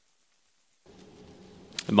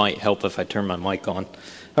It might help if I turn my mic on.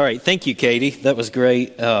 All right, thank you, Katie. That was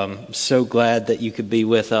great. So glad that you could be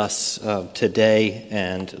with us today,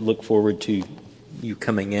 and look forward to you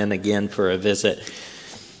coming in again for a visit.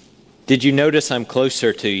 Did you notice I'm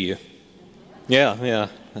closer to you? Yeah,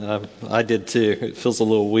 I did too. It feels a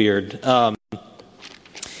little weird.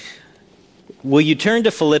 Will you turn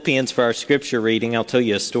to Philippians for our scripture reading? I'll tell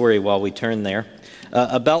you a story while we turn there.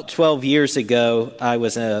 About 12 years ago, I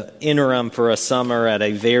was an interim for a summer at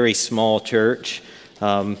a very small church.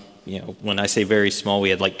 When I say very small, we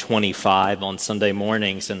had like 25 on Sunday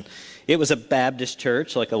mornings. And it was a Baptist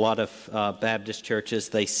church. Like a lot of Baptist churches,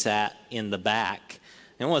 they sat in the back.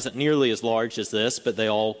 It wasn't nearly as large as this, but they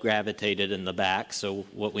all gravitated in the back. So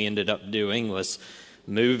what we ended up doing was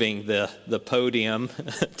moving the podium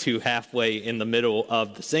to halfway in the middle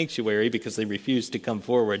of the sanctuary because they refused to come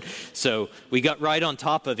forward. So we got right on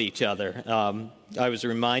top of each other. I was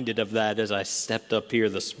reminded of that as I stepped up here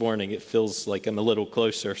this morning. It feels like I'm a little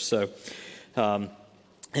closer. So an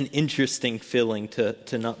interesting feeling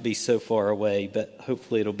to not be so far away, but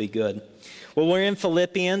hopefully it'll be good. Well, we're in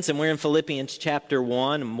Philippians, and we're in Philippians chapter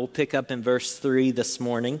 1, and we'll pick up in verse 3 this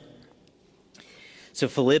morning. So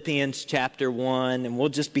Philippians chapter 1, and we'll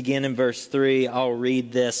just begin in verse 3. I'll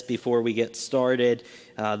read this before we get started.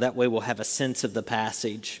 That way we'll have a sense of the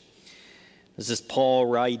passage. This is Paul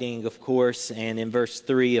writing, of course, and in verse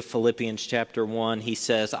 3 of Philippians chapter 1, he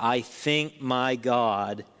says, "I thank my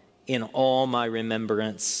God in all my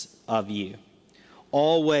remembrance of you,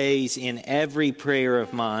 always in every prayer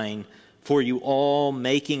of mine, for you all,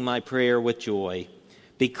 making my prayer with joy,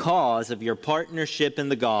 because of your partnership in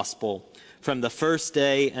the gospel, from the first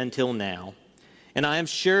day until now. And I am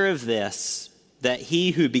sure of this, that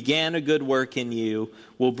he who began a good work in you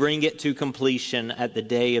will bring it to completion at the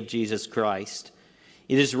day of Jesus Christ.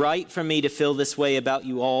 It is right for me to feel this way about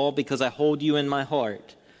you all, because I hold you in my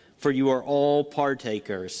heart, for you are all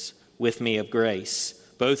partakers with me of grace,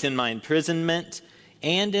 both in my imprisonment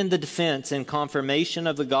and in the defense and confirmation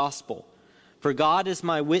of the gospel. For God is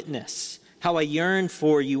my witness, how I yearn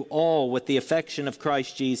for you all with the affection of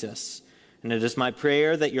Christ Jesus. And it is my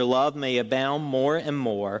prayer that your love may abound more and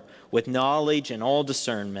more with knowledge and all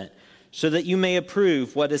discernment, so that you may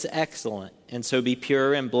approve what is excellent, and so be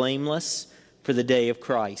pure and blameless for the day of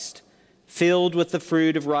Christ, filled with the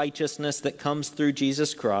fruit of righteousness that comes through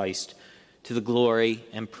Jesus Christ, to the glory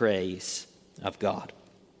and praise of God."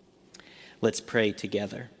 Let's pray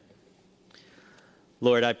together.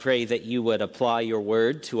 Lord, I pray that you would apply your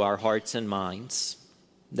word to our hearts and minds,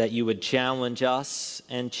 that you would challenge us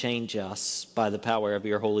and change us by the power of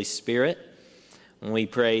your Holy Spirit. And we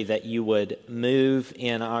pray that you would move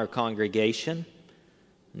in our congregation,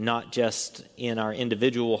 not just in our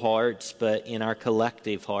individual hearts, but in our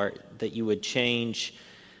collective heart, that you would change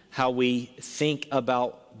how we think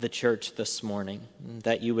about the church this morning,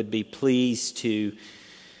 that you would be pleased to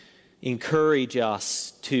encourage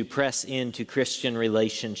us to press into Christian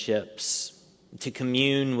relationships, to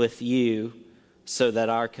commune with you, so that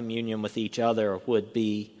our communion with each other would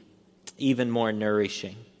be even more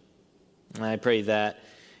nourishing. And I pray that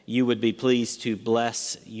you would be pleased to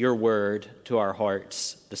bless your word to our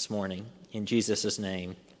hearts this morning. In Jesus'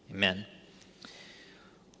 name, amen.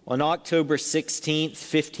 On October 16th,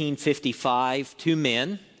 1555, two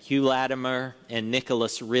men, Hugh Latimer and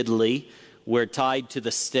Nicholas Ridley, were tied to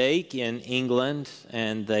the stake in England,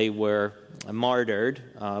 and they were martyred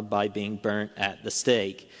by being burnt at the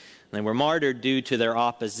stake. They were martyred due to their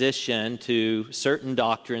opposition to certain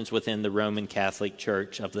doctrines within the Roman Catholic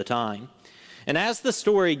Church of the time. And as the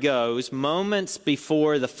story goes, moments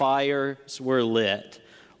before the fires were lit,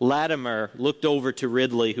 Latimer looked over to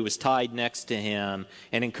Ridley, who was tied next to him,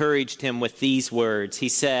 and encouraged him with these words. He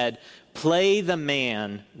said, "Play the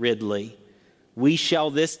man, Ridley. We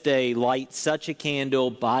shall this day light such a candle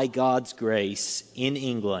by God's grace in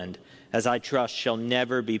England as I trust shall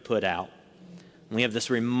never be put out." We have this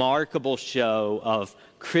remarkable show of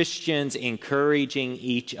Christians encouraging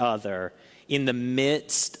each other in the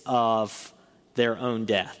midst of their own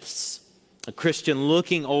deaths. A Christian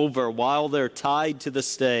looking over while they're tied to the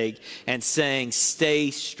stake and saying,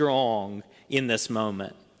 "Stay strong in this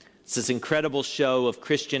moment." It's this incredible show of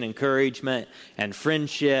Christian encouragement and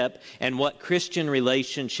friendship and what Christian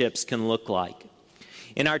relationships can look like.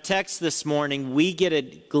 In our text this morning, we get a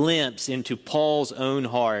glimpse into Paul's own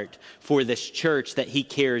heart for this church that he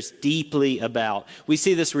cares deeply about. We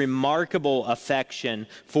see this remarkable affection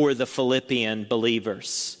for the Philippian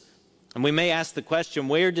believers. And we may ask the question,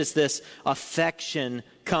 where does this affection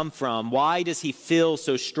come from? Why does he feel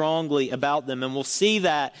so strongly about them? And we'll see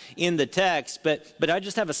that in the text, but I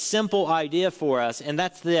just have a simple idea for us, and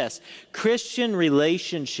that's this. Christian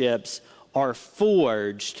relationships are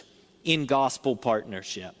forged in gospel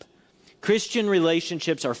partnership. Christian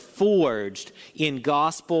relationships are forged in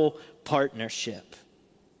gospel partnership.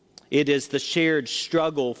 It is the shared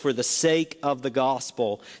struggle for the sake of the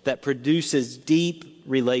gospel that produces deep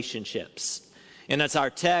relationships. And it's our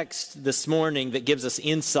text this morning that gives us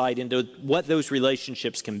insight into what those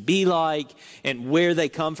relationships can be like and where they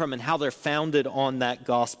come from and how they're founded on that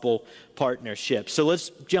gospel partnership. So let's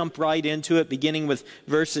jump right into it, beginning with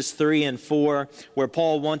verses 3 and 4, where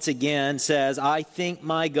Paul once again says, "I thank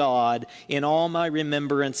my God in all my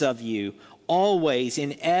remembrance of you, always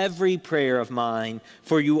in every prayer of mine,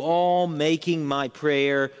 for you all, making my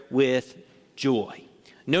prayer with joy."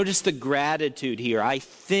 Notice the gratitude here. I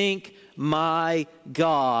thank my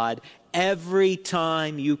God every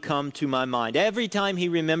time you come to my mind. Every time he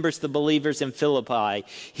remembers the believers in Philippi,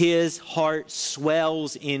 his heart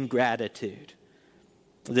swells in gratitude.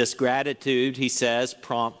 This gratitude, he says,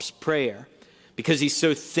 prompts prayer, because he's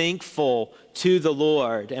so thankful to the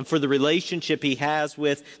Lord and for the relationship he has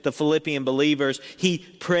with the Philippian believers. He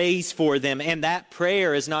prays for them, and that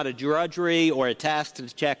prayer is not a drudgery or a task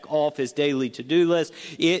to check off his daily to-do list.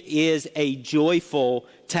 It is a joyful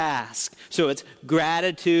task. So it's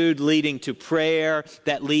gratitude leading to prayer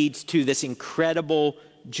that leads to this incredible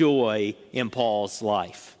joy in Paul's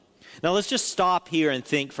life. Now let's just stop here and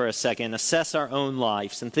think for a second, assess our own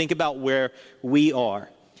lives, and think about where we are.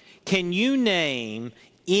 Can you name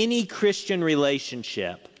any Christian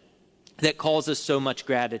relationship that causes so much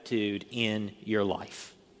gratitude in your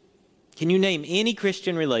life? Can you name any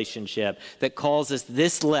Christian relationship that causes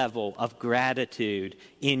this level of gratitude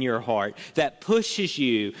in your heart, that pushes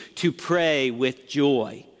you to pray with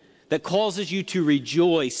joy, that causes you to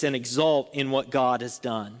rejoice and exult in what God has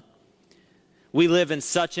done? We live in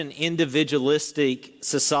such an individualistic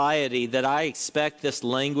society that I expect this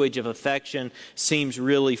language of affection seems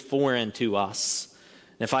really foreign to us.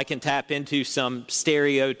 And if I can tap into some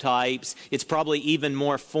stereotypes, it's probably even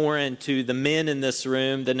more foreign to the men in this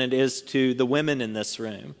room than it is to the women in this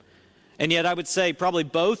room. And yet I would say probably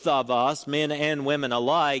both of us, men and women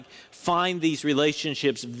alike, find these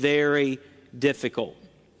relationships very difficult.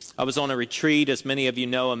 I was on a retreat, as many of you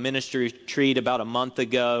know, a ministry retreat about a month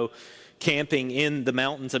ago, camping in the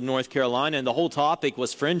mountains of North Carolina, and the whole topic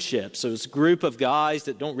was friendship. So it's a group of guys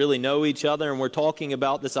that don't really know each other, and we're talking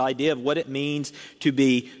about this idea of what it means to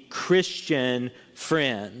be Christian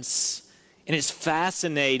friends. And it's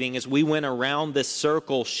fascinating as we went around this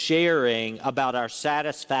circle sharing about our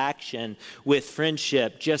satisfaction with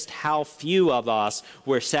friendship, just how few of us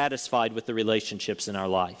were satisfied with the relationships in our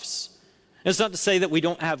lives. It's not to say that we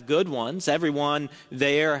don't have good ones. Everyone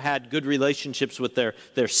there had good relationships with their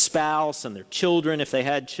spouse and their children, if they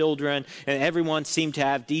had children. And everyone seemed to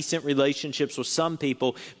have decent relationships with some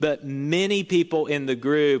people. But many people in the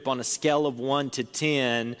group, on a scale of 1 to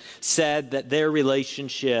 10, said that their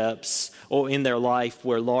relationships or in their life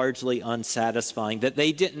were largely unsatisfying, that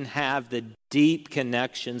they didn't have the deep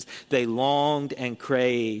connections they longed and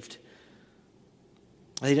craved.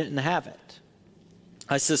 They didn't have it.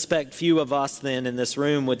 I suspect few of us then in this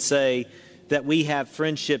room would say that we have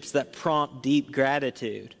friendships that prompt deep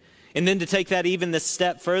gratitude. And then to take that even this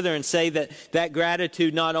step further and say that that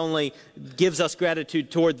gratitude not only gives us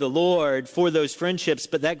gratitude toward the Lord for those friendships,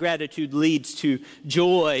 but that gratitude leads to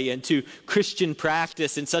joy and to Christian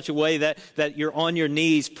practice in such a way that you're on your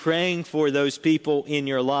knees praying for those people in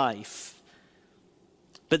your life.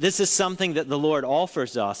 But this is something that the Lord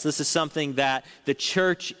offers us. This is something that the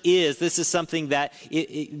church is. This is something that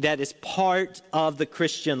that is part of the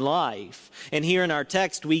Christian life. And here in our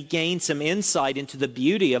text, we gain some insight into the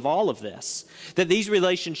beauty of all of this. That these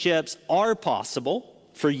relationships are possible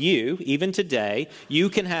for you, even today. You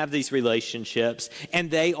can have these relationships, and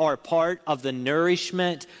they are part of the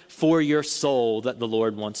nourishment for your soul that the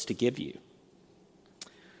Lord wants to give you.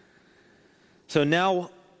 So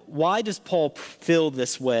now, why does Paul feel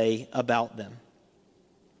this way about them?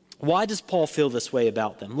 Why does Paul feel this way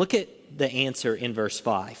about them? Look at the answer in verse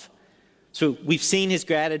 5. So we've seen his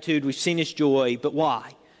gratitude, we've seen his joy, but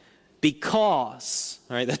why? Because,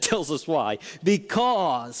 all right, that tells us why.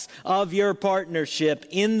 Because of your partnership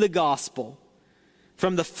in the gospel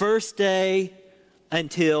from the first day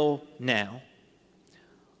until now.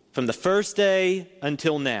 From the first day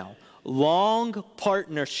until now. Long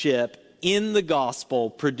partnership in the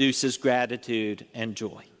gospel produces gratitude and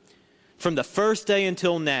joy. From the first day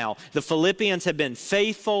until now, the Philippians have been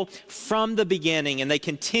faithful from the beginning, and they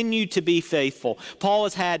continue to be faithful. Paul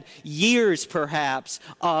has had years, perhaps,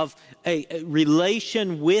 of a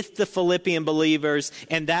relation with the Philippian believers,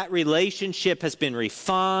 and that relationship has been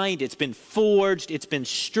refined, it's been forged, it's been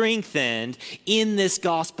strengthened in this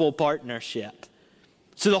gospel partnership.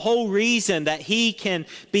 So the whole reason that he can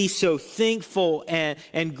be so thankful and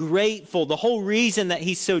grateful, the whole reason that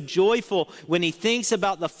he's so joyful when he thinks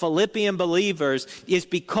about the Philippian believers is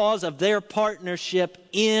because of their partnership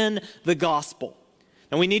in the gospel.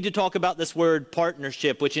 And we need to talk about this word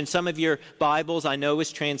partnership, which in some of your Bibles I know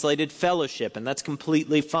is translated fellowship, and that's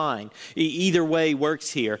completely fine. Either way works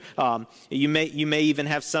here. You may even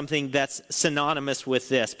have something that's synonymous with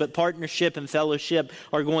this, but partnership and fellowship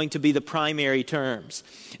are going to be the primary terms.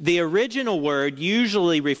 The original word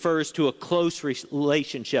usually refers to a close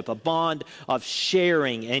relationship, a bond of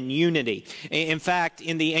sharing and unity. In fact,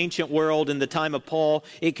 in the ancient world, in the time of Paul,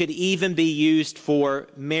 it could even be used for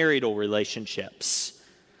marital relationships.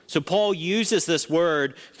 So Paul uses this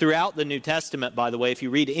word throughout the New Testament, by the way. If you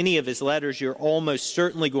read any of his letters, you're almost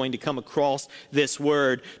certainly going to come across this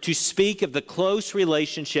word to speak of the close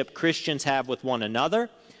relationship Christians have with one another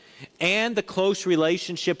and the close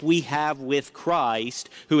relationship we have with Christ,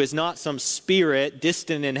 who is not some spirit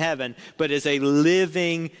distant in heaven, but is a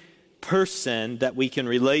living person that we can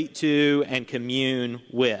relate to and commune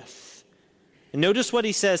with. And notice what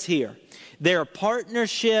he says here. Their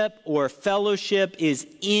partnership or fellowship is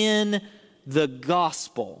in the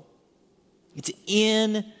gospel. It's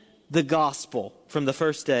in the gospel from the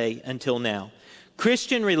first day until now.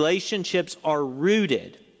 Christian relationships are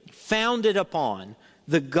rooted, founded upon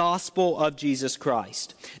the gospel of Jesus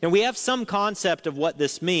Christ. And we have some concept of what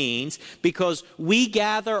this means because we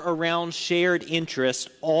gather around shared interests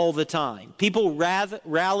all the time. People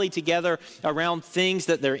rally together around things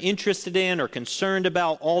that they're interested in or concerned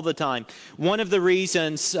about all the time. One of the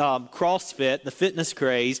reasons CrossFit, the fitness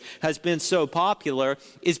craze, has been so popular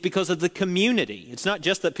is because of the community. It's not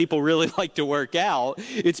just that people really like to work out.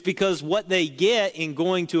 It's because what they get in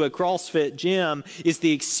going to a CrossFit gym is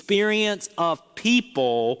the experience of people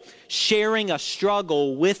sharing a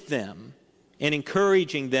struggle with them and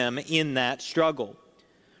encouraging them in that struggle.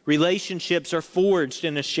 Relationships are forged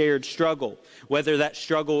in a shared struggle, whether that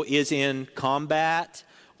struggle is in combat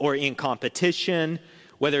or in competition,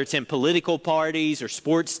 whether it's in political parties or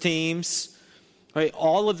sports teams. Right?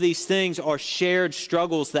 All of these things are shared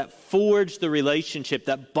struggles that forge the relationship,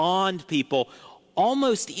 that bond people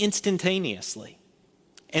almost instantaneously.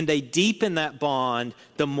 And they deepen that bond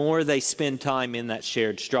the more they spend time in that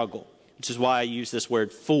shared struggle, which is why I use this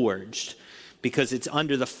word forged, because it's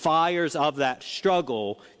under the fires of that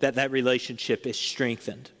struggle that relationship is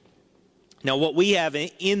strengthened. Now, what we have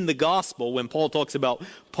in the gospel, when Paul talks about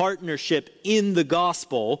partnership in the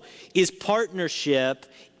gospel, is partnership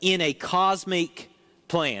in a cosmic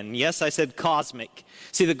plan. Yes, I said cosmic.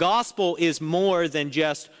 See, the gospel is more than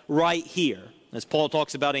just right here. As Paul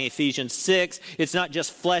talks about in Ephesians 6, it's not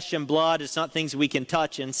just flesh and blood, it's not things we can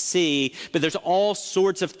touch and see, but there's all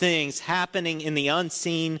sorts of things happening in the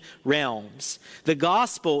unseen realms. The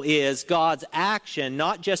gospel is God's action,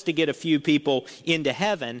 not just to get a few people into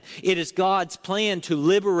heaven. It is God's plan to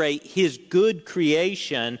liberate his good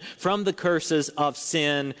creation from the curses of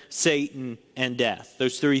sin, Satan, and death.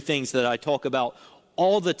 Those three things that I talk about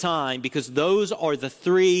all the time, because those are the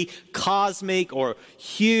three cosmic or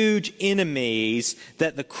huge enemies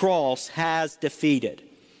that the cross has defeated.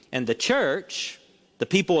 And the church, the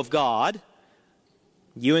people of God,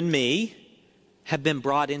 you and me, have been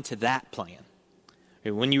brought into that plan.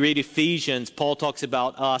 When you read Ephesians, Paul talks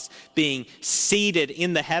about us being seated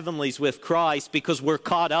in the heavenlies with Christ because we're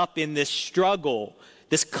caught up in this struggle,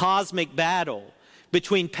 this cosmic battle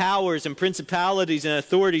between powers and principalities and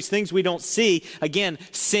authorities, things we don't see. Again,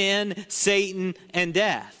 sin, Satan, and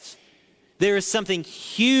death. There is something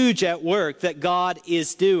huge at work that God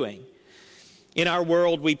is doing. In our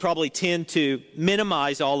world, we probably tend to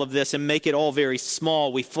minimize all of this and make it all very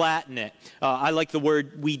small. We flatten it. I like the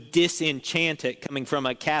word we disenchant it, coming from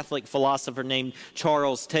a Catholic philosopher named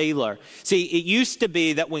Charles Taylor. See, it used to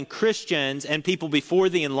be that when Christians and people before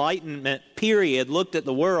the Enlightenment period looked at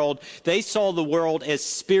the world, they saw the world as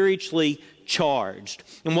spiritually charged.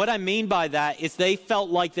 And what I mean by that is they felt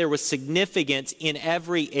like there was significance in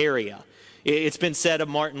every area. It's been said of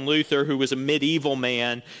Martin Luther, who was a medieval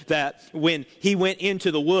man, that when he went into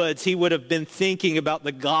the woods, he would have been thinking about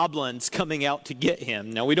the goblins coming out to get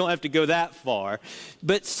him. Now, we don't have to go that far,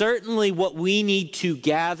 but certainly what we need to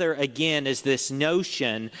gather again is this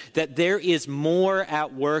notion that there is more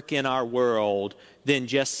at work in our world than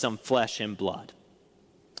just some flesh and blood.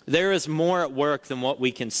 There is more at work than what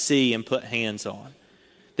we can see and put hands on.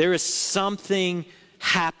 There is something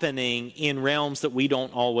happening in realms that we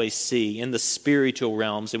don't always see, in the spiritual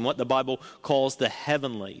realms, in what the Bible calls the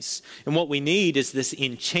heavenlies. And what we need is this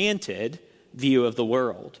enchanted view of the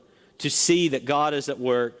world, to see that God is at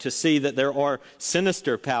work, to see that there are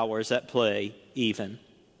sinister powers at play even.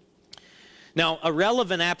 Now, a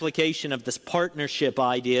relevant application of this partnership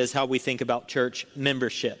idea is how we think about church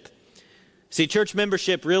membership. See, church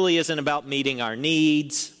membership really isn't about meeting our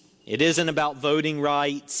needs. It isn't about voting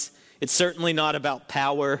rights. It's certainly not about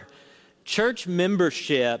power. Church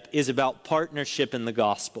membership is about partnership in the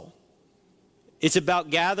gospel. It's about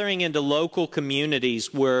gathering into local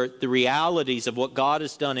communities where the realities of what God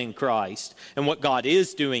has done in Christ and what God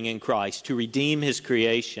is doing in Christ to redeem his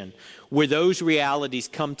creation, where those realities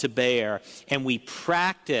come to bear and we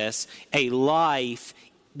practice a life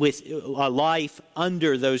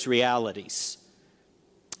under those realities.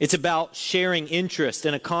 It's about sharing interest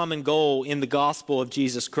in a common goal in the gospel of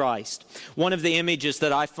Jesus Christ. One of the images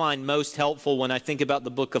that I find most helpful when I think about the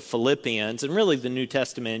book of Philippians, and really the New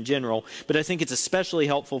Testament in general, but I think it's especially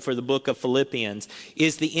helpful for the book of Philippians,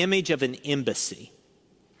 is the image of an embassy.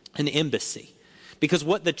 An embassy. Because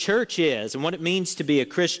what the church is, and what it means to be a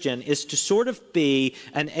Christian, is to sort of be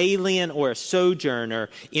an alien or a sojourner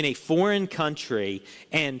in a foreign country,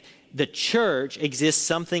 and the church exists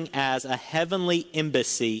something as a heavenly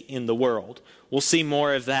embassy in the world. We'll see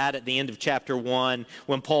more of that at the end of chapter 1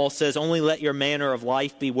 when Paul says, only let your manner of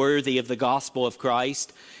life be worthy of the gospel of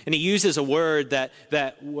Christ. And he uses a word that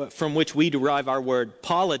from which we derive our word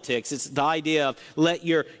politics. It's the idea of let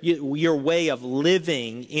your way of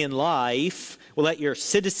living in life, let your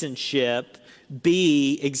citizenship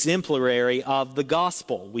be exemplary of the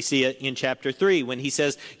gospel. We see it in chapter 3 when he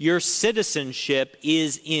says, your citizenship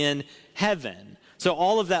is in heaven. So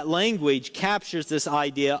all of that language captures this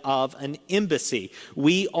idea of an embassy.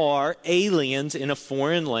 We are aliens in a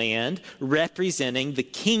foreign land representing the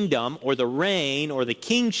kingdom or the reign or the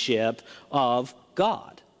kingship of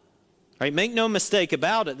God. Right? Make no mistake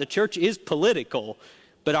about it, the church is political,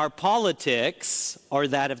 but our politics are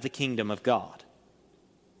that of the kingdom of God.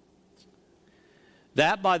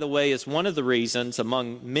 That, by the way, is one of the reasons,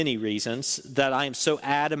 among many reasons, that I am so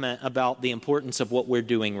adamant about the importance of what we're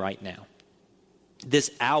doing right now. This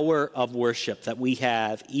hour of worship that we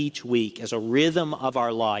have each week as a rhythm of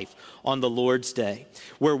our life on the Lord's Day,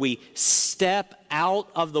 where we step out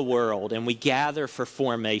of the world and we gather for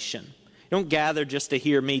formation. You don't gather just to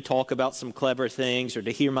hear me talk about some clever things or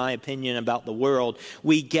to hear my opinion about the world.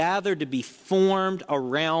 We gather to be formed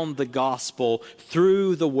around the gospel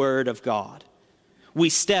through the Word of God. We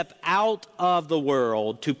step out of the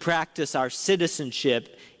world to practice our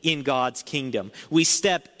citizenship in God's kingdom. We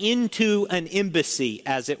step into an embassy,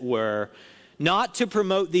 as it were, not to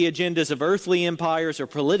promote the agendas of earthly empires or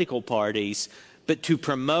political parties, but to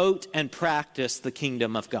promote and practice the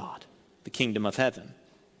kingdom of God, the kingdom of heaven.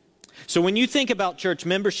 So when you think about church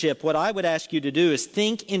membership, what I would ask you to do is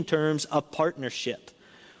think in terms of partnership.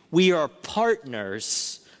 We are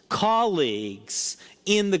partners, colleagues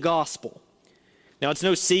in the gospel. Now, it's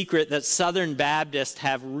no secret that Southern Baptists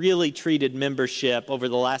have really treated membership over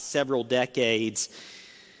the last several decades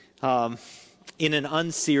in an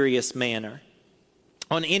unserious manner.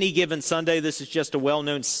 On any given Sunday, this is just a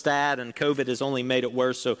well-known stat, and COVID has only made it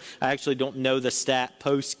worse, so I actually don't know the stat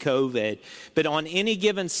post-COVID. But on any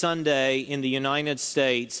given Sunday in the United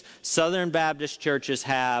States, Southern Baptist churches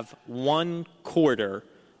have 1/4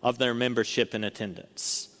 of their membership in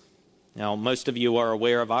attendance. Now, most of you are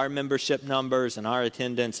aware of our membership numbers and our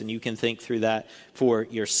attendance, and you can think through that for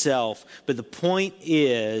yourself. But the point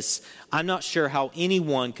is, I'm not sure how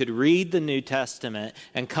anyone could read the New Testament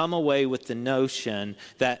and come away with the notion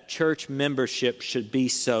that church membership should be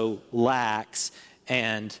so lax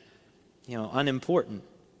and, unimportant.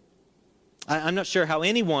 I'm not sure how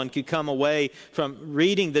anyone could come away from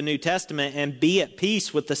reading the New Testament and be at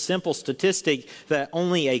peace with the simple statistic that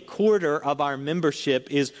only 1/4 of our membership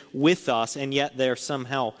is with us, and yet they're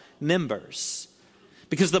somehow members.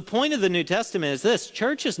 Because the point of the New Testament is this: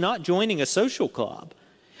 church is not joining a social club.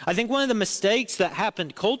 I think one of the mistakes that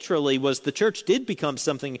happened culturally was the church did become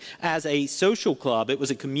something as a social club. It was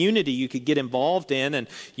a community you could get involved in, and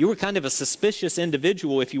you were kind of a suspicious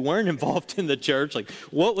individual if you weren't involved in the church. Like,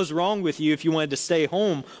 what was wrong with you if you wanted to stay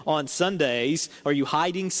home on Sundays? Are you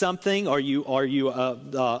hiding something? Are you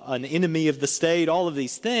an enemy of the state? All of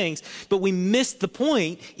these things. But we missed the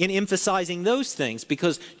point in emphasizing those things,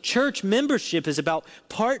 because church membership is about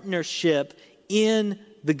partnership in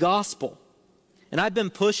the gospel. And I've been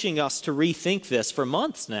pushing us to rethink this for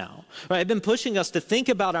months now. Right? I've been pushing us to think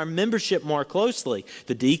about our membership more closely.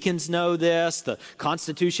 The deacons know this. The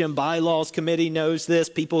Constitution and Bylaws Committee knows this.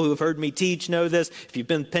 People who have heard me teach know this. If you've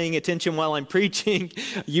been paying attention while I'm preaching,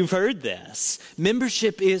 you've heard this.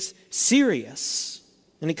 Membership is serious.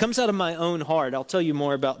 And it comes out of my own heart. I'll tell you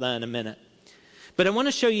more about that in a minute. But I want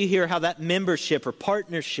to show you here how that membership or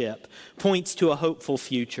partnership points to a hopeful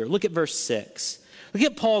future. Look at verse 6. Look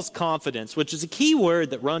at Paul's confidence, which is a key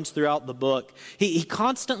word that runs throughout the book. He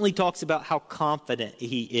constantly talks about how confident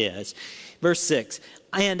he is. Verse 6,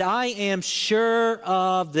 and I am sure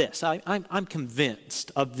of this. I'm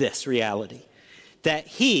convinced of this reality. That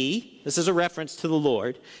he, this is a reference to the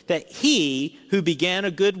Lord, that he who began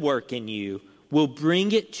a good work in you will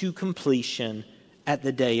bring it to completion at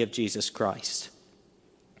the day of Jesus Christ.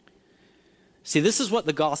 See, this is what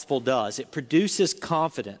the gospel does. It produces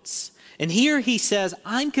confidence. And here he says,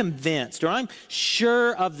 I'm convinced, or I'm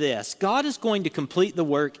sure of this. God is going to complete the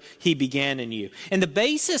work he began in you. And the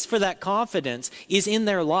basis for that confidence is in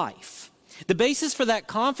their life. The basis for that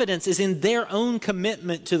confidence is in their own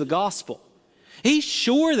commitment to the gospel. He's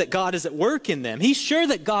sure that God is at work in them. He's sure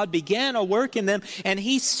that God began a work in them, and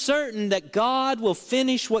he's certain that God will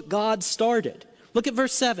finish what God started. Look at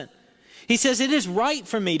verse 7. He says, it is right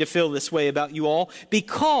for me to feel this way about you all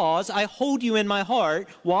because I hold you in my heart.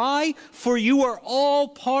 Why? For you are all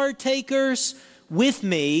partakers with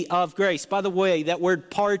me of grace. By the way, that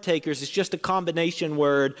word partakers is just a combination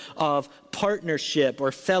word of partnership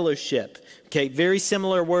or fellowship. Okay, very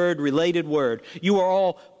similar word, related word. You are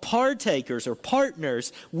all partakers or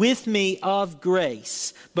partners with me of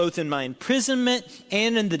grace, both in my imprisonment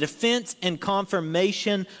and in the defense and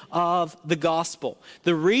confirmation of the gospel.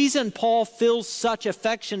 The reason Paul feels such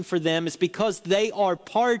affection for them is because they are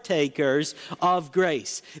partakers of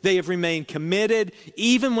grace. They have remained committed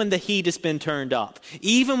even when the heat has been turned up,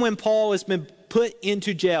 even when Paul has been put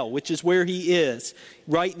into jail, which is where he is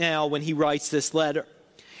right now when he writes this letter.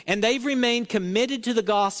 And they've remained committed to the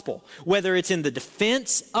gospel, whether it's in the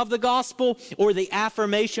defense of the gospel or the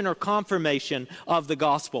affirmation or confirmation of the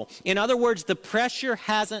gospel. In other words, the pressure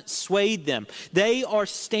hasn't swayed them. They are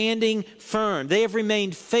standing firm. They have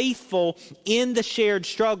remained faithful in the shared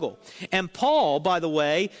struggle. And Paul, by the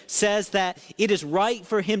way, says that it is right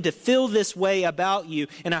for him to feel this way about you,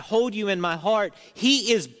 and I hold you in my heart.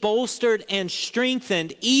 He is bolstered and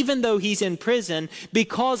strengthened, even though he's in prison,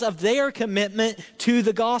 because of their commitment to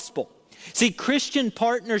the gospel. See, Christian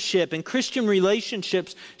partnership and Christian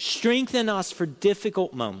relationships strengthen us for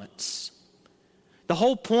difficult moments. The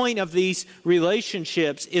whole point of these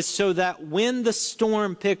relationships is so that when the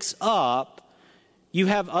storm picks up, you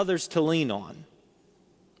have others to lean on.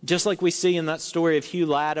 Just like we see in that story of Hugh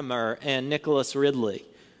Latimer and Nicholas Ridley.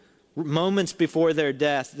 Moments before their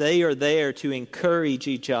death, they are there to encourage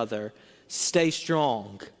each other. Stay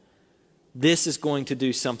strong. This is going to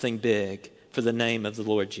do something big for the name of the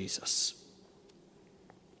Lord Jesus.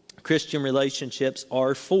 Christian relationships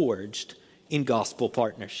are forged in gospel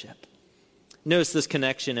partnership. Notice this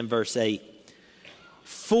connection in verse 8.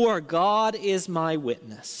 For God is my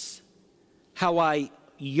witness, how I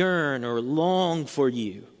yearn or long for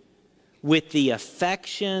you with the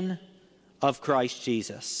affection of Christ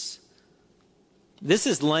Jesus. This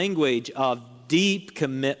is language of deep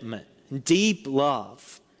commitment, deep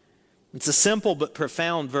love. It's a simple but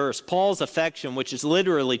profound verse. Paul's affection, which is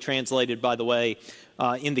literally translated, by the way,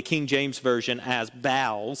 in the King James Version as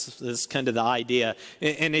bowels. This is kind of the idea.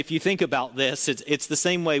 And if you think about this, it's the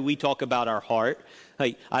same way we talk about our heart.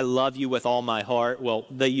 Like, I love you with all my heart. Well,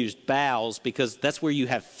 they used bowels because that's where you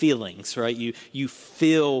have feelings, right? You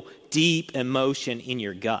feel deep emotion in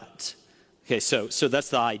your gut. Okay, so that's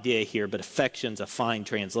the idea here, but affection's a fine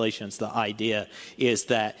translation. The idea is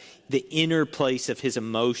that the inner place of his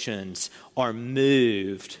emotions are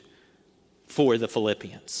moved for the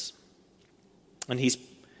Philippians. And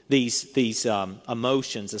these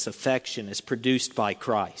emotions, this affection is produced by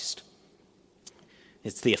Christ.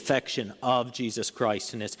 It's the affection of Jesus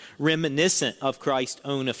Christ, and it's reminiscent of Christ's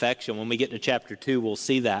own affection. When we get to chapter 2, we'll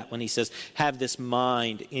see that when he says, have this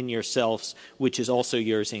mind in yourselves, which is also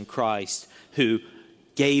yours in Christ, who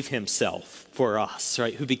gave himself for us,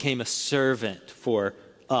 right? Who became a servant for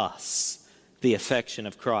us, the affection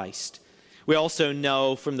of Christ. We also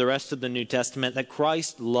know from the rest of the New Testament that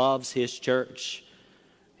Christ loves his church.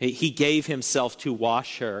 He gave himself to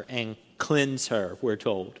wash her and cleanse her, we're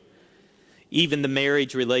told. Even the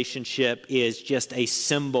marriage relationship is just a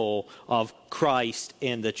symbol of Christ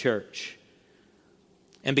and the church.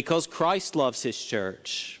 And because Christ loves his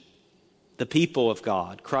church, the people of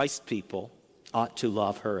God, Christ's people, ought to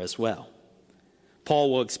love her as well.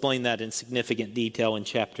 Paul will explain that in significant detail in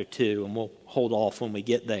chapter 2, and we'll hold off when we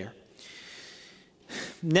get there.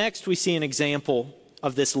 Next, we see an example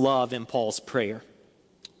of this love in Paul's prayer.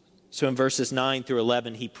 So in verses 9 through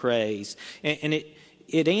 11, he prays, and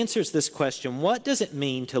it answers this question: what does it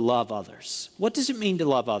mean to love others? What does it mean to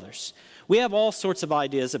love others? We have all sorts of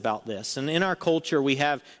ideas about this, and in our culture we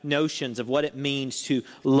have notions of what it means to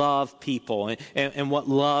love people and what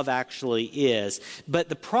love actually is. But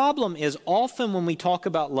the problem is, often when we talk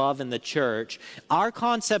about love in the church, our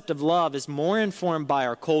concept of love is more informed by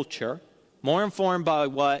our culture, more informed by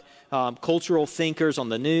what cultural thinkers on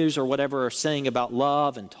the news or whatever are saying about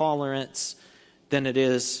love and tolerance than it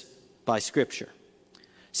is by Scripture.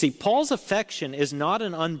 See, Paul's affection is not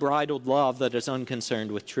an unbridled love that is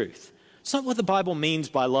unconcerned with truth. It's not what the Bible means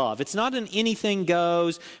by love. It's not an anything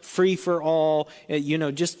goes, free for all,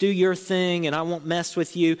 just do your thing and I won't mess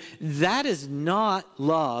with you. That is not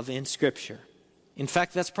love in Scripture. In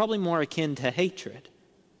fact, that's probably more akin to hatred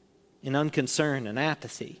and unconcern and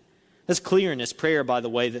apathy. That's clear in his prayer, by the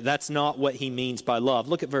way, that that's not what he means by love.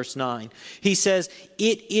 Look at verse 9. He says,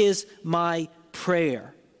 "It is my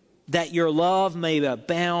prayer that your love may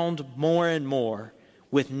abound more and more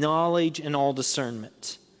with knowledge and all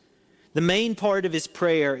discernment." The main part of his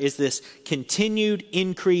prayer is this continued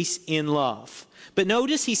increase in love. But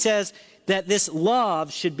notice he says that this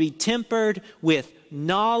love should be tempered with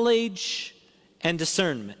knowledge and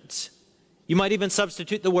discernment. You might even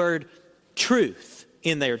substitute the word truth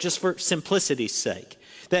in there just for simplicity's sake.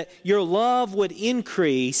 That your love would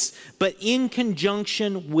increase, but in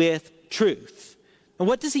conjunction with truth. And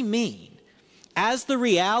what does he mean? As the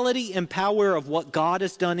reality and power of what God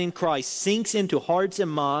has done in Christ sinks into hearts and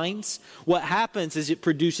minds, what happens is it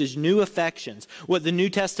produces new affections, what the New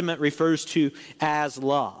Testament refers to as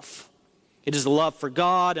love. It is a love for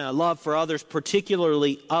God and a love for others,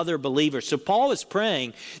 particularly other believers. So Paul is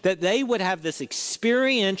praying that they would have this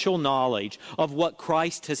experiential knowledge of what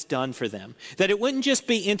Christ has done for them. That it wouldn't just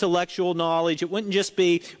be intellectual knowledge. It wouldn't just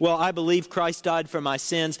be, well, I believe Christ died for my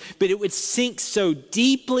sins. But it would sink so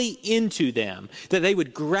deeply into them that they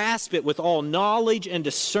would grasp it with all knowledge and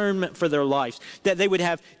discernment for their lives. That they would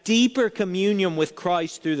have deeper communion with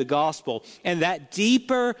Christ through the gospel. And that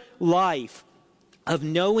deeper life of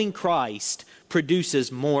knowing Christ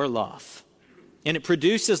produces more love. And it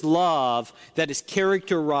produces love that is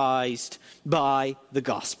characterized by the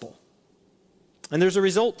gospel. And there's a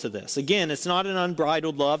result to this. Again, it's not an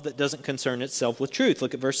unbridled love that doesn't concern itself with truth.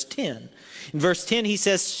 Look at verse 10. In verse 10 he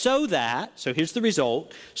says, so here's the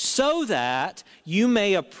result, so that you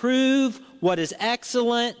may approve what is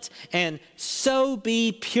excellent and so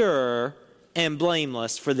be pure and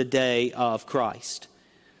blameless for the day of Christ.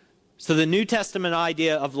 So the New Testament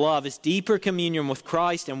idea of love is deeper communion with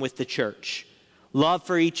Christ and with the church. Love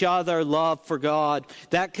for each other, love for God.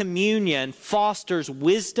 That communion fosters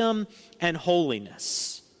wisdom and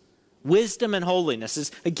holiness. Wisdom and holiness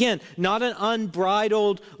is, again, not an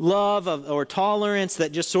unbridled love or tolerance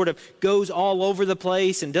that just sort of goes all over the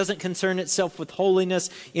place and doesn't concern itself with holiness.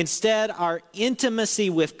 Instead, our intimacy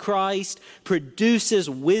with Christ produces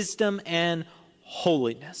wisdom and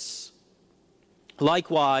holiness.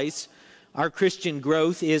 Likewise, our Christian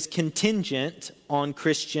growth is contingent on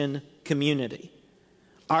Christian community.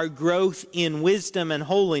 Our growth in wisdom and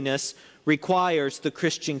holiness requires the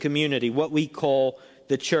Christian community, what we call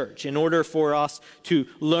the church. In order for us to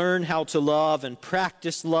learn how to love and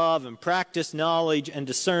practice knowledge and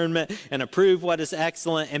discernment and approve what is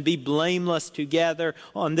excellent and be blameless together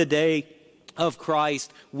on the day of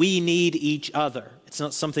Christ, we need each other. It's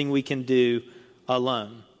not something we can do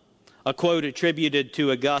alone. A quote attributed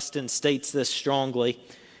to Augustine states this strongly.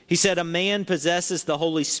 He said, "A man possesses the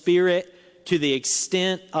Holy Spirit to the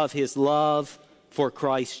extent of his love for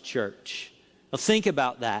Christ's church." Now think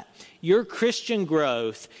about that. Your Christian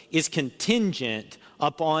growth is contingent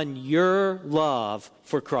upon your love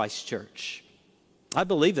for Christ's church. I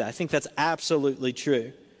believe that. I think that's absolutely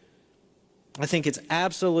true. I think it's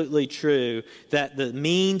absolutely true that the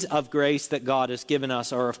means of grace that God has given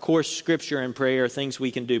us are, of course, Scripture and prayer, things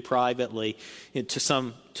we can do privately to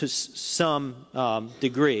some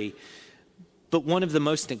degree. But one of the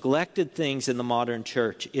most neglected things in the modern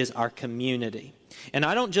church is our community. And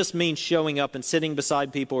I don't just mean showing up and sitting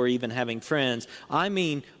beside people or even having friends. I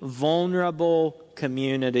mean vulnerable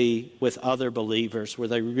community with other believers where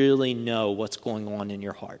they really know what's going on in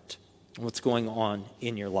your heart, what's going on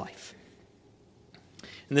in your life.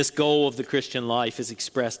 And this goal of the Christian life is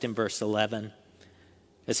expressed in verse 11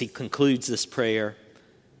 as he concludes this prayer.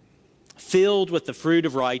 Filled with the fruit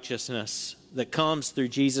of righteousness that comes through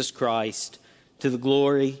Jesus Christ to the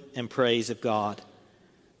glory and praise of God.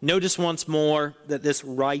 Notice once more that this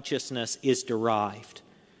righteousness is derived.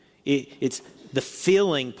 It's the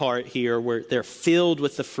filling part here where they're filled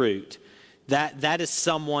with the fruit. That is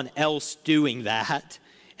someone else doing that.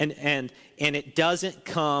 And it doesn't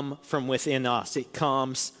come from within us. It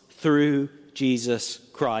comes through Jesus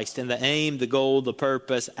Christ. And the aim, the goal, the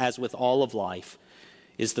purpose, as with all of life,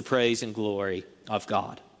 is the praise and glory of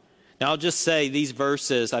God. Now, I'll just say these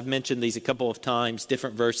verses, I've mentioned these a couple of times,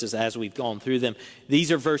 different verses as we've gone through them.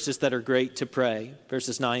 These are verses that are great to pray,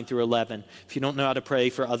 verses 9 through 11. If you don't know how to pray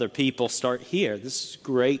for other people, start here. This is a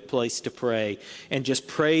great place to pray. And just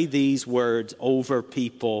pray these words over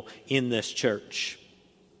people in this church.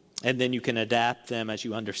 And then you can adapt them as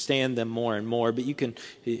you understand them more and more. But you can,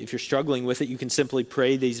 if you're struggling with it, you can simply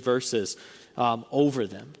pray these verses over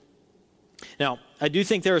them. Now, I do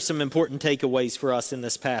think there are some important takeaways for us in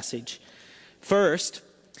this passage. First,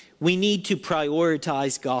 we need to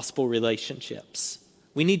prioritize gospel relationships.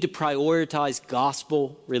 We need to prioritize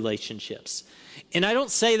gospel relationships. And I don't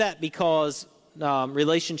say that because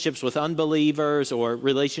relationships with unbelievers or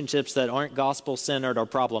relationships that aren't gospel-centered are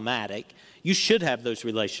problematic. You should have those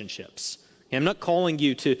relationships. I'm not calling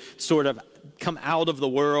you to sort of come out of the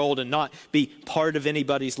world and not be part of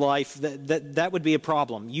anybody's life. That would be a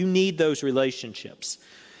problem. You need those relationships.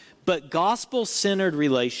 But gospel-centered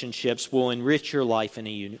relationships will enrich your life in a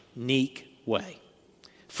unique way.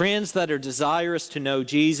 Friends that are desirous to know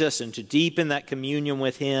Jesus and to deepen that communion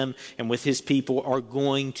with Him and with His people are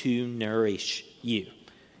going to nourish you.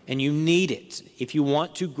 And you need it. If you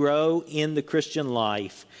want to grow in the Christian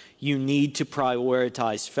life, you need to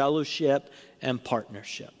prioritize fellowship and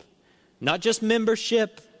partnership. Not just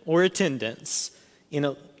membership or attendance.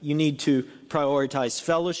 You need to prioritize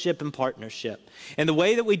fellowship and partnership. And the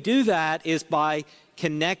way that we do that is by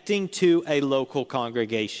connecting to a local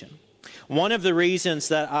congregation. One of the reasons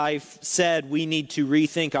that I've said we need to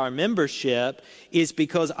rethink our membership is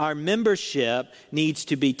because our membership needs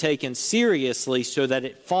to be taken seriously so that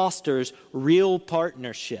it fosters real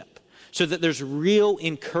partnership. So that there's real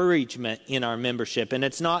encouragement in our membership. And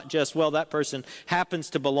it's not just, well, that person happens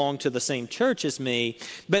to belong to the same church as me.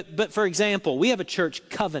 But for example, we have a church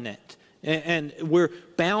covenant. And we're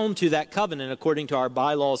bound to that covenant according to our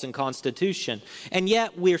bylaws and constitution. And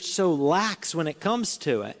yet we're so lax when it comes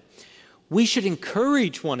to it. We should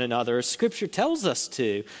encourage one another, as Scripture tells us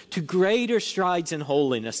to greater strides in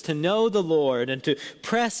holiness, to know the Lord and to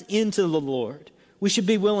press into the Lord. We should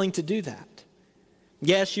be willing to do that.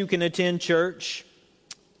 Yes, you can attend church,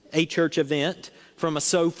 a church event, from a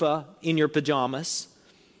sofa in your pajamas.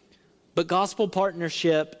 But gospel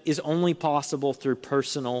partnership is only possible through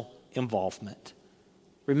personal involvement.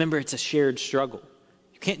 Remember, it's a shared struggle.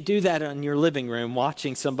 You can't do that in your living room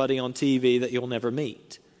watching somebody on TV that you'll never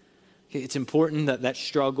meet. It's important that that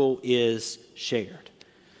struggle is shared.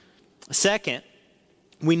 Second,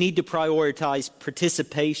 we need to prioritize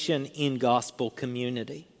participation in gospel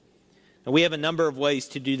community. And we have a number of ways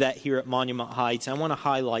to do that here at Monument Heights. I want to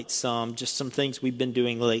highlight just some things we've been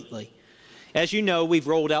doing lately. As you know, we've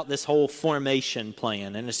rolled out this whole formation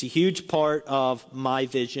plan, and it's a huge part of my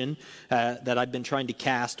vision that I've been trying to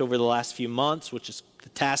cast over the last few months, which is the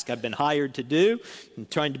task I've been hired to do,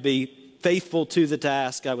 and trying to be faithful to the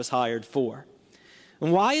task I was hired for.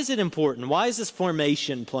 And why is it important? Why is this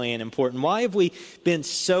formation plan important? Why have we been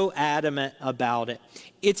so adamant about it?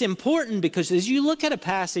 It's important because as you look at a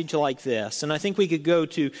passage like this, and I think we could go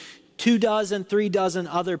to 24, 36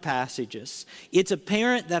 other passages, it's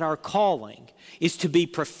apparent that our calling is to be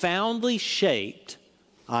profoundly shaped,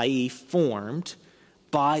 i.e. formed,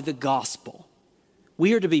 by the gospel.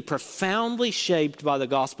 We are to be profoundly shaped by the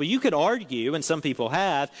gospel. You could argue, and some people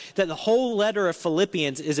have, that the whole letter of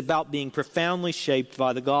Philippians is about being profoundly shaped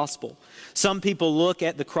by the gospel. Some people look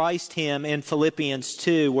at the Christ hymn in Philippians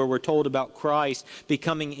 2, where we're told about Christ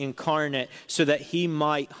becoming incarnate so that He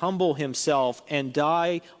might humble Himself and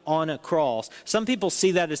die on a cross. Some people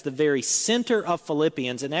see that as the very center of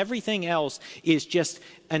Philippians, and everything else is just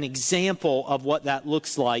an example of what that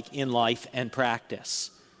looks like in life and practice.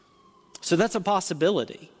 So that's a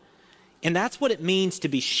possibility. And that's what it means to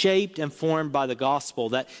be shaped and formed by the gospel,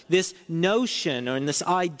 that this notion and this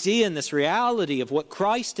idea and this reality of what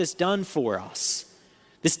Christ has done for us,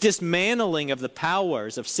 this dismantling of the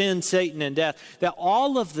powers of sin, Satan, and death, that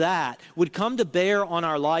all of that would come to bear on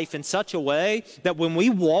our life in such a way that when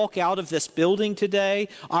we walk out of this building today,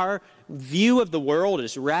 our view of the world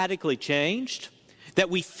is radically changed,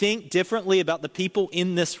 that we think differently about the people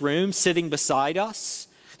in this room sitting beside us,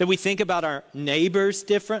 that we think about our neighbors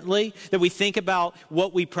differently, that we think about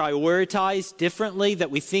what we prioritize differently, that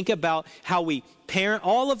we think about how we parent.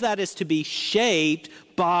 All of that is to be shaped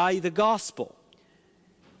by the gospel.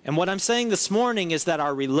 And what I'm saying this morning is that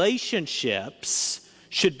our relationships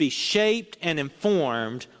should be shaped and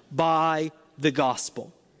informed by the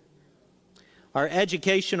gospel. Our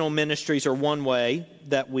educational ministries are one way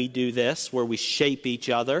that we do this, where we shape each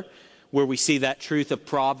other, where we see that truth of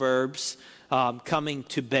Proverbs coming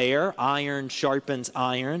to bear. Iron sharpens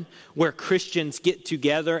iron, where Christians get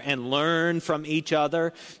together and learn from each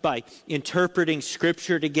other by interpreting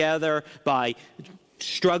Scripture together, by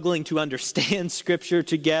struggling to understand Scripture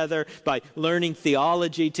together, by learning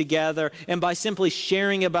theology together, and by simply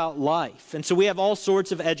sharing about life. And so we have all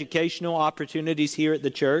sorts of educational opportunities here at the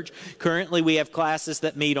church. Currently, we have classes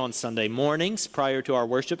that meet on Sunday mornings prior to our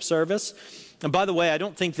worship service. And by the way, I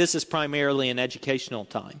don't think this is primarily an educational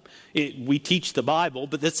time. We teach the Bible,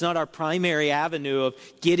 but that's not our primary avenue of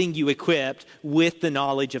getting you equipped with the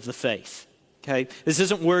knowledge of the faith. Okay? This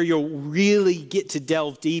isn't where you'll really get to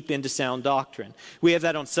delve deep into sound doctrine. We have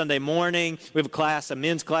that on Sunday morning. We have a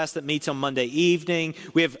men's class that meets on Monday evening.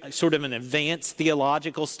 We have sort of an advanced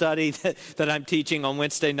theological study that I'm teaching on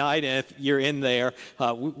Wednesday night. And if you're in there,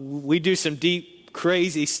 we do some deep,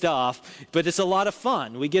 crazy stuff, but it's a lot of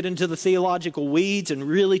fun. We get into the theological weeds and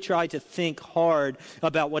really try to think hard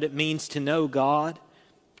about what it means to know God,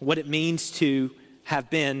 what it means to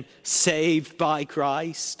have been saved by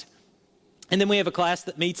Christ. And then we have a class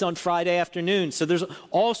that meets on Friday afternoon. So there's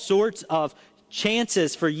all sorts of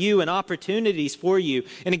chances for you and opportunities for you.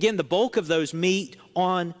 And again, the bulk of those meet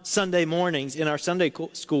on Sunday mornings in our Sunday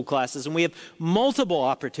school classes, and we have multiple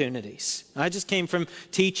opportunities. I just came from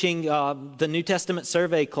teaching the New Testament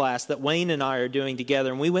survey class that Wayne and I are doing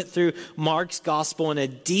together, and we went through Mark's gospel in a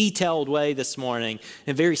detailed way this morning,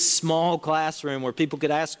 in a very small classroom where people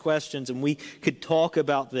could ask questions and we could talk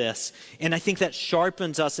about this. And I think that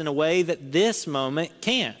sharpens us in a way that this moment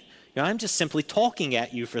can't. I'm just simply talking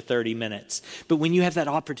at you for 30 minutes. But when you have that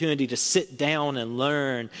opportunity to sit down and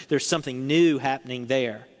learn, there's something new happening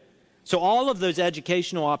there. So all of those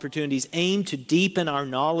educational opportunities aim to deepen our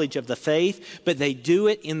knowledge of the faith, but they do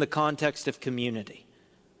it in the context of community.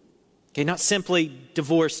 Okay, not simply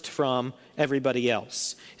divorced from everybody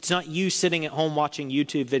else. It's not you sitting at home watching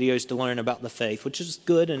YouTube videos to learn about the faith, which is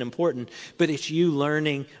good and important, but it's you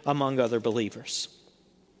learning among other believers.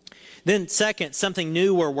 Then second, something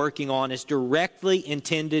new we're working on is directly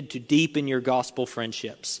intended to deepen your gospel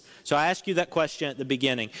friendships. So I asked you that question at the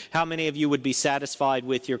beginning. How many of you would be satisfied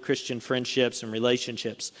with your Christian friendships and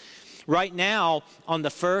relationships? Right now, on the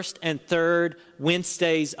first and third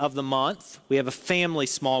Wednesdays of the month, we have a family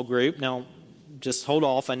small group. Now, just hold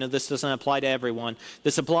off. I know this doesn't apply to everyone.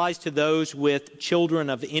 This applies to those with children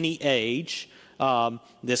of any age.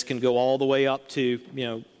 This can go all the way up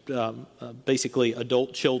to, basically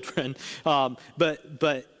adult children,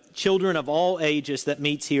 but children of all ages that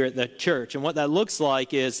meets here at the church. And what that looks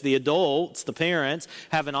like is the adults, the parents,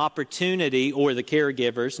 have an opportunity, or the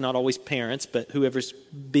caregivers, not always parents, but whoever's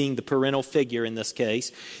being the parental figure in this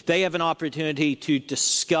case, they have an opportunity to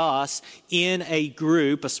discuss in a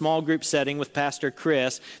group, a small group setting with Pastor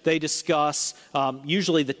Chris. They discuss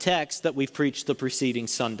usually the text that we've preached the preceding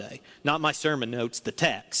Sunday. Not my sermon notes, the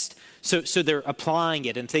text. So they're applying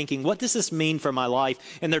it and thinking, what does this mean for my life?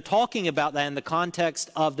 And they're talking about that in the context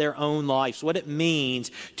of their own lives, what it means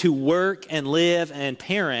to work and live and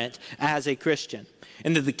parent as a Christian.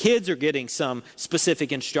 And that the kids are getting some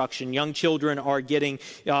specific instruction. Young children are getting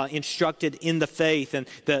instructed in the faith, and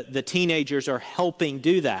the teenagers are helping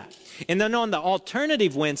do that. And then on the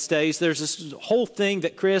alternative Wednesdays, there's this whole thing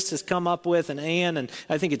that Chris has come up with, and Ann, and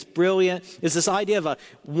I think it's brilliant, is this idea of a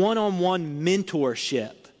one-on-one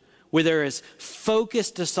mentorship, where there is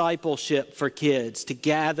focused discipleship for kids to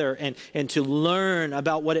gather and to learn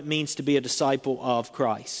about what it means to be a disciple of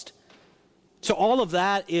Christ. So all of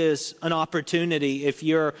that is an opportunity. If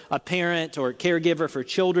you're a parent or a caregiver for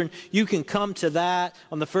children, you can come to that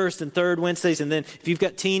on the first and third Wednesdays. And then if you've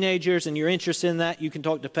got teenagers and you're interested in that, you can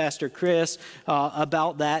talk to Pastor Chris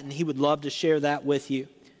about that, and he would love to share that with you.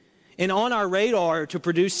 And on our radar to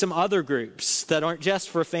produce some other groups that aren't just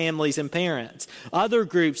for families and parents. Other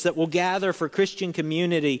groups that will gather for Christian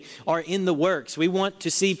community are in the works. We want to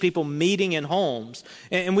see people meeting in homes.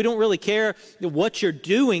 And we don't really care what you're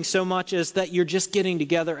doing so much as that you're just getting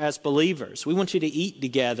together as believers. We want you to eat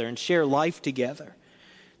together and share life together.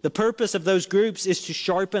 The purpose of those groups is to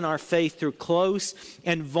sharpen our faith through close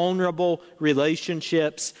and vulnerable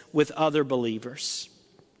relationships with other believers.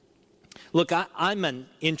 Look, I'm an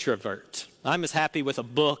introvert. I'm as happy with a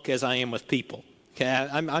book as I am with people. Okay,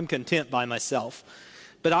 I'm content by myself.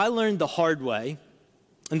 But I learned the hard way,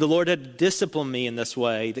 and the Lord had to discipline me in this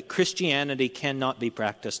way, that Christianity cannot be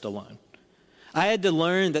practiced alone. I had to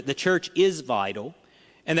learn that the church is vital,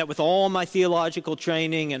 And that with all my theological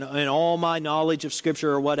training and all my knowledge of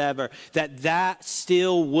Scripture or whatever, that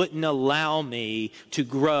still wouldn't allow me to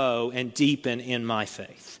grow and deepen in my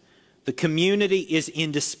faith. The community is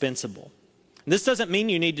indispensable. And this doesn't mean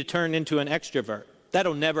you need to turn into an extrovert.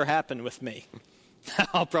 That'll never happen with me.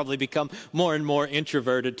 I'll probably become more and more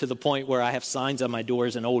introverted to the point where I have signs on my door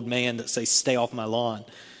as an old man that say, "Stay off my lawn."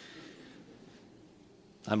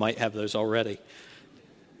 I might have those already.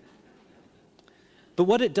 But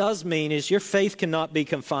what it does mean is your faith cannot be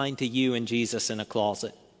confined to you and Jesus in a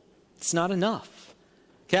closet. It's not enough.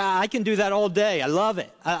 Okay, I can do that all day. I love it.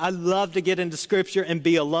 I love to get into Scripture and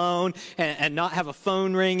be alone and not have a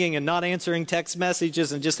phone ringing and not answering text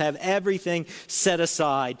messages and just have everything set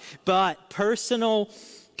aside. But personal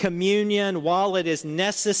communion, while it is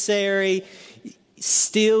necessary,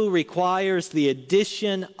 still requires the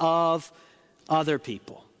addition of other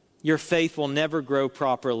people. Your faith will never grow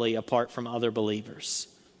properly apart from other believers.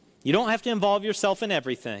 You don't have to involve yourself in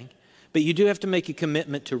everything, but you do have to make a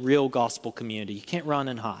commitment to real gospel community. You can't run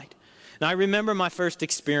and hide. Now, I remember my first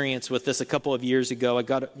experience with this a couple of years ago. I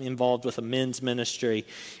got involved with a men's ministry,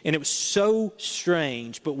 and it was so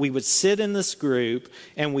strange, but we would sit in this group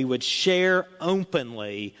and we would share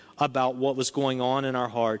openly about what was going on in our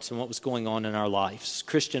hearts and what was going on in our lives.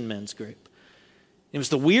 Christian men's group. It was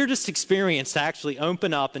the weirdest experience to actually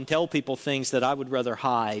open up and tell people things that I would rather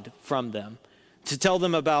hide from them. To tell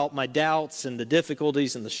them about my doubts and the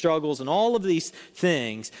difficulties and the struggles and all of these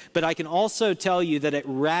things. But I can also tell you that it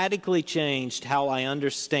radically changed how I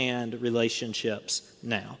understand relationships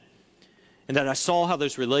now. And that I saw how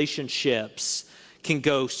those relationships can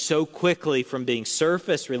go so quickly from being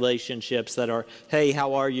surface relationships that are, "Hey,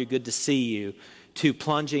 how are you? Good to see you," to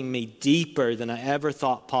plunging me deeper than I ever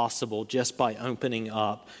thought possible just by opening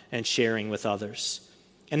up and sharing with others.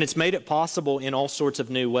 And it's made it possible in all sorts of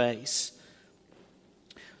new ways.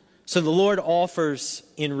 So the Lord offers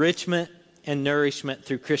enrichment and nourishment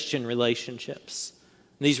through Christian relationships.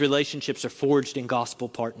 And these relationships are forged in gospel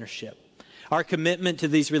partnership. Our commitment to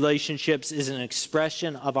these relationships is an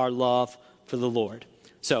expression of our love for the Lord.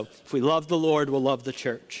 So if we love the Lord, we'll love the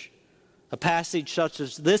church. A passage such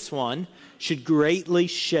as this one should greatly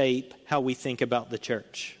shape how we think about the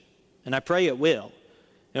church. And I pray it will.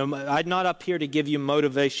 I'm not up here to give you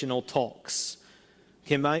motivational talks.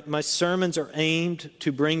 Okay, my sermons are aimed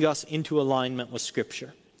to bring us into alignment with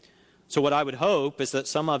Scripture. So what I would hope is that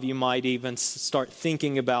some of you might even start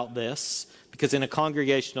thinking about this, because in a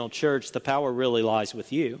congregational church, the power really lies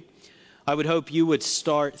with you. I would hope you would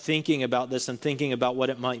start thinking about this and thinking about what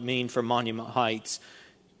it might mean for Monument Heights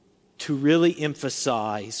to really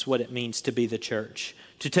emphasize what it means to be the church,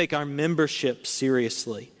 to take our membership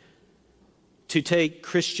seriously, to take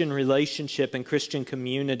Christian relationship and Christian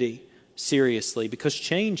community seriously, because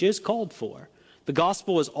change is called for. The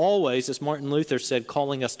gospel is always, as Martin Luther said,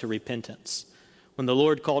 calling us to repentance. When the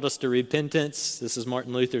Lord called us to repentance, this is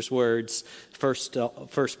Martin Luther's words,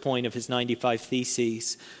 first point of his 95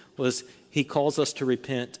 Theses, was he calls us to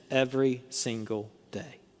repent every single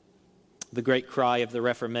day. The great cry of the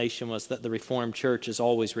Reformation was that the Reformed church is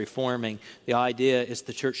always reforming. The idea is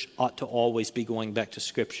the church ought to always be going back to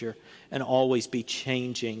Scripture and always be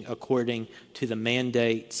changing according to the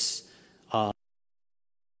mandates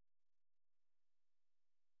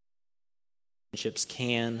relationships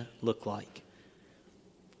can look like.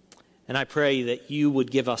 And I pray that you would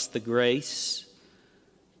give us the grace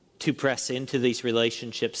to press into these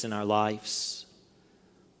relationships in our lives.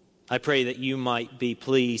 I pray that you might be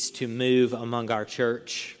pleased to move among our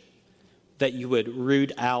church, that you would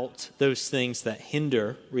root out those things that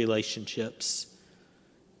hinder relationships,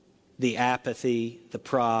 the apathy, the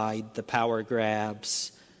pride, the power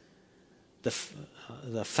grabs, the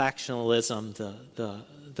factionalism,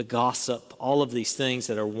 the gossip, all of these things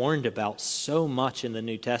that are warned about so much in the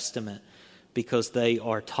New Testament because they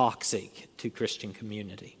are toxic to Christian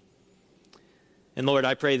community. And Lord,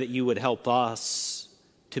 I pray that you would help us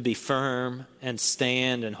to be firm and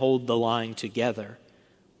stand and hold the line together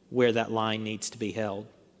where that line needs to be held.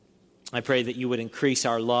 I pray that you would increase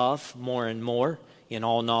our love more and more in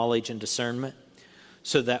all knowledge and discernment,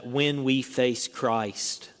 so that when we face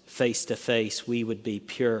Christ face to face, we would be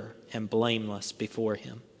pure and blameless before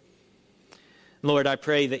him. Lord, I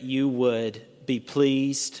pray that you would be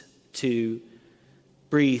pleased to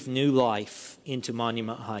breathe new life into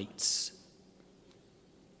Monument Heights,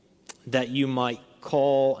 that you might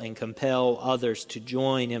call and compel others to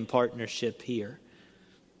join in partnership here,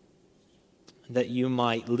 that you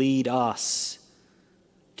might lead us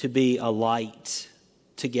to be a light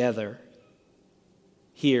together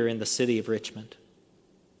here in the city of Richmond.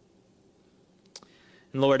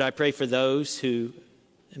 And Lord, I pray for those who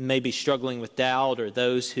may be struggling with doubt, or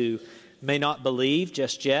those who may not believe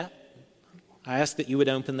just yet, I ask that you would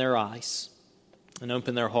open their eyes and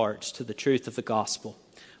open their hearts to the truth of the gospel,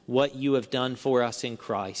 what you have done for us in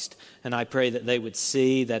Christ. And I pray that they would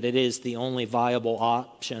see that it is the only viable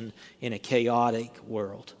option in a chaotic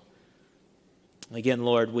world. Again,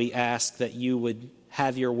 Lord, we ask that you would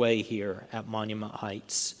have your way here at Monument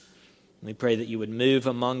Heights. We pray that you would move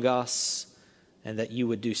among us and that you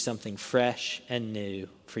would do something fresh and new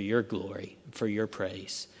for your glory, for your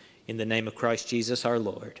praise. In the name of Christ Jesus our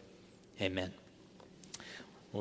Lord, amen.